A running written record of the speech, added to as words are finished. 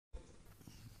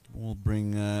We'll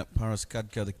bring Parash,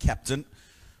 the captain,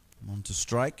 on to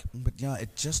strike. But yeah,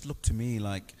 it just looked to me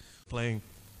like playing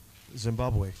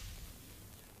Zimbabwe.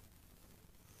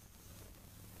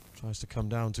 Tries to come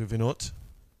down to Vinod.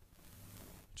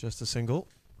 Just a single.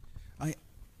 I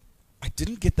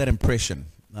didn't get that impression.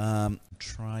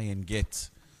 Try and get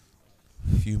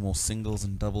a few more singles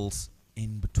and doubles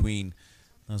in between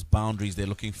those boundaries they're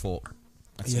looking for.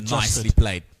 That's nicely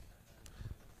played.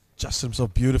 Adjusted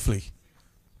himself beautifully.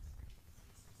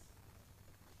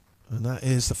 And that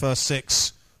is the first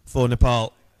 6 for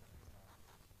Nepal.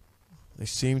 They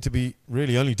seem to be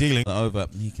really only dealing. Over.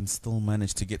 He can still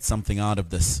manage to get something out of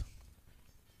this.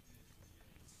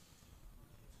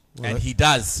 Well, and he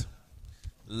does.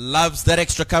 Loves that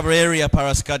extra cover area,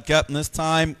 Parash. And this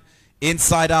time,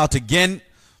 inside out again,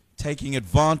 taking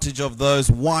advantage of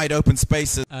those wide open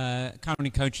spaces. Currently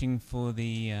coaching for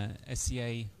the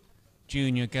SCA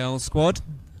Junior Girls squad.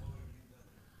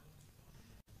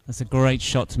 That's a great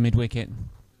shot to mid-wicket.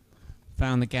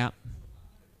 Found the gap.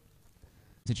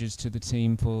 Messages to the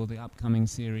team for the upcoming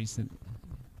series. It's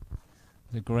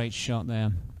a great shot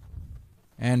there.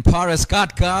 And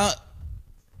Parash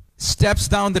steps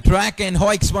down the track and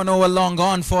hoiks one over long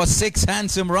on for 6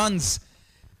 handsome runs.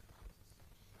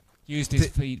 Used his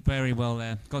feet very well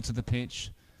there. Got to the pitch.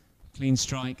 Clean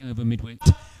strike over mid-wicket.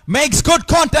 Makes good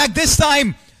contact this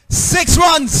time. 6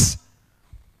 runs.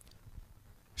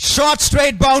 Short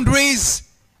straight boundaries.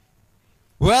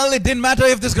 Well, it didn't matter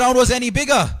if this ground was any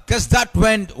bigger, because that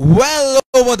went well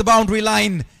over the boundary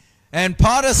line. And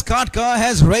Parash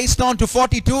has raced on to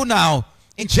 42 now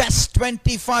in just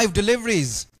 25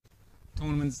 deliveries.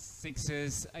 Tournament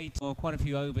 6s, 8 or quite a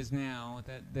few overs now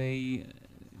that the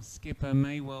skipper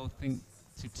may well think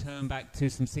to turn back to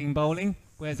some seam bowling.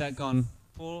 Where's that gone?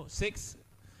 4, 6?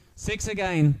 6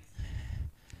 again.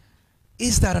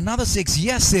 Is that another 6?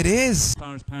 Yes, it is. As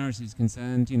far as Parash is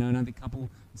concerned, you know, another couple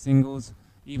singles,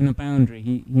 even a boundary.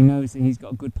 He knows that he's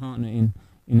got a good partner in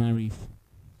Arif.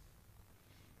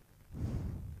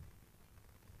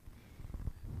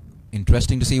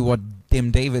 Interesting to see what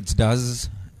Tim Davids does.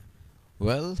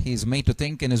 Well, he's made to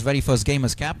think in his very first game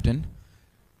as captain.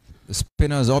 The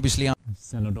spinner is obviously on.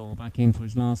 Celador back in for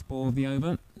his last ball of the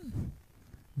over.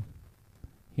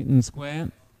 Hitting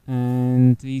square.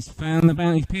 And he's found the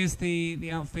boundary. He's pierced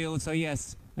the outfield. So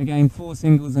yes, again, 4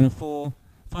 singles and a 4.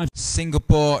 5.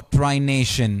 Singapore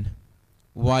Tri-Nation.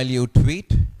 While you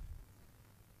tweet.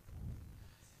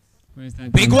 Where's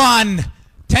that Big one!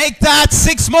 Take that!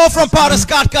 6 more from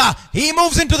Parash. He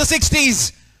moves into the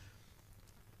 60s.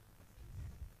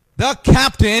 The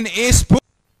captain is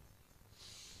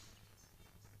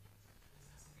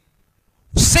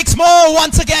 6 more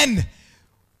once again.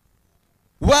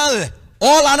 Well,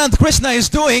 all Anand Krishna is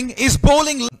doing is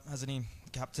bowling. Hasn't he,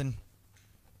 captain?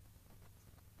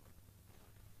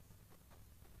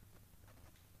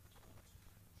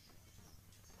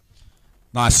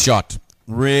 Nice shot.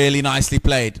 Really nicely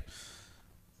played.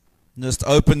 Just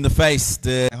opened the face.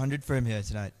 100 for him here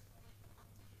tonight.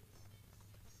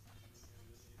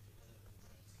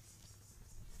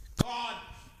 Gone.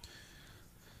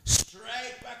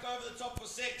 Straight back over the top for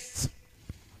 6.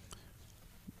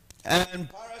 And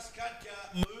Parash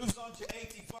moves on to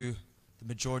 84. The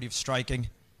majority of striking.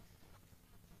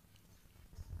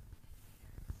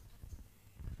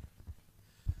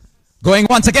 Going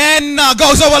once again,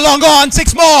 goes over long on,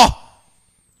 6 more.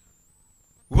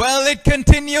 Well, it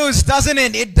continues, doesn't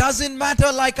it? It doesn't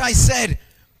matter, like I said,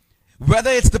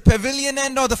 whether it's the pavilion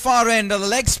end or the far end, or the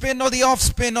leg spin or the off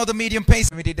spin or the medium pace.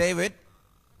 David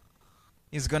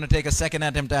is going to take a second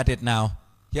attempt at it now.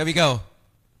 Here we go.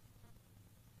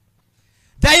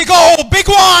 There you go, big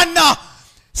one!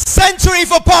 Century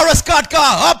for Parash.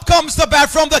 Up comes the bat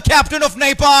from the captain of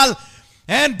Nepal.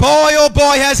 And boy, oh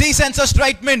boy, has he sent a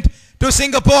statement to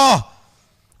Singapore.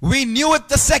 We knew it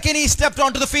the second he stepped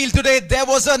onto the field today. There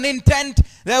was an intent.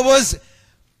 There was...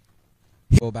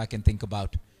 Go back and think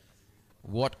about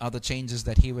what are the changes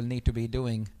that he will need to be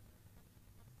doing.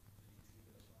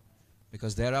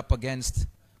 Because they're up against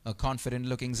a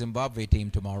confident-looking Zimbabwe team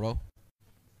tomorrow.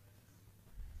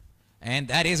 And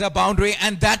that is a boundary,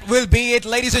 and that will be it,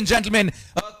 ladies and gentlemen.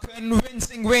 A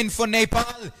convincing win for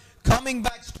Nepal, coming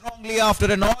back strongly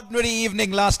after an ordinary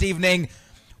evening last evening,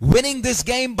 winning this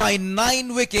game by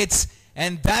 9 wickets,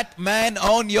 and that man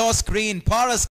on your screen, Parash.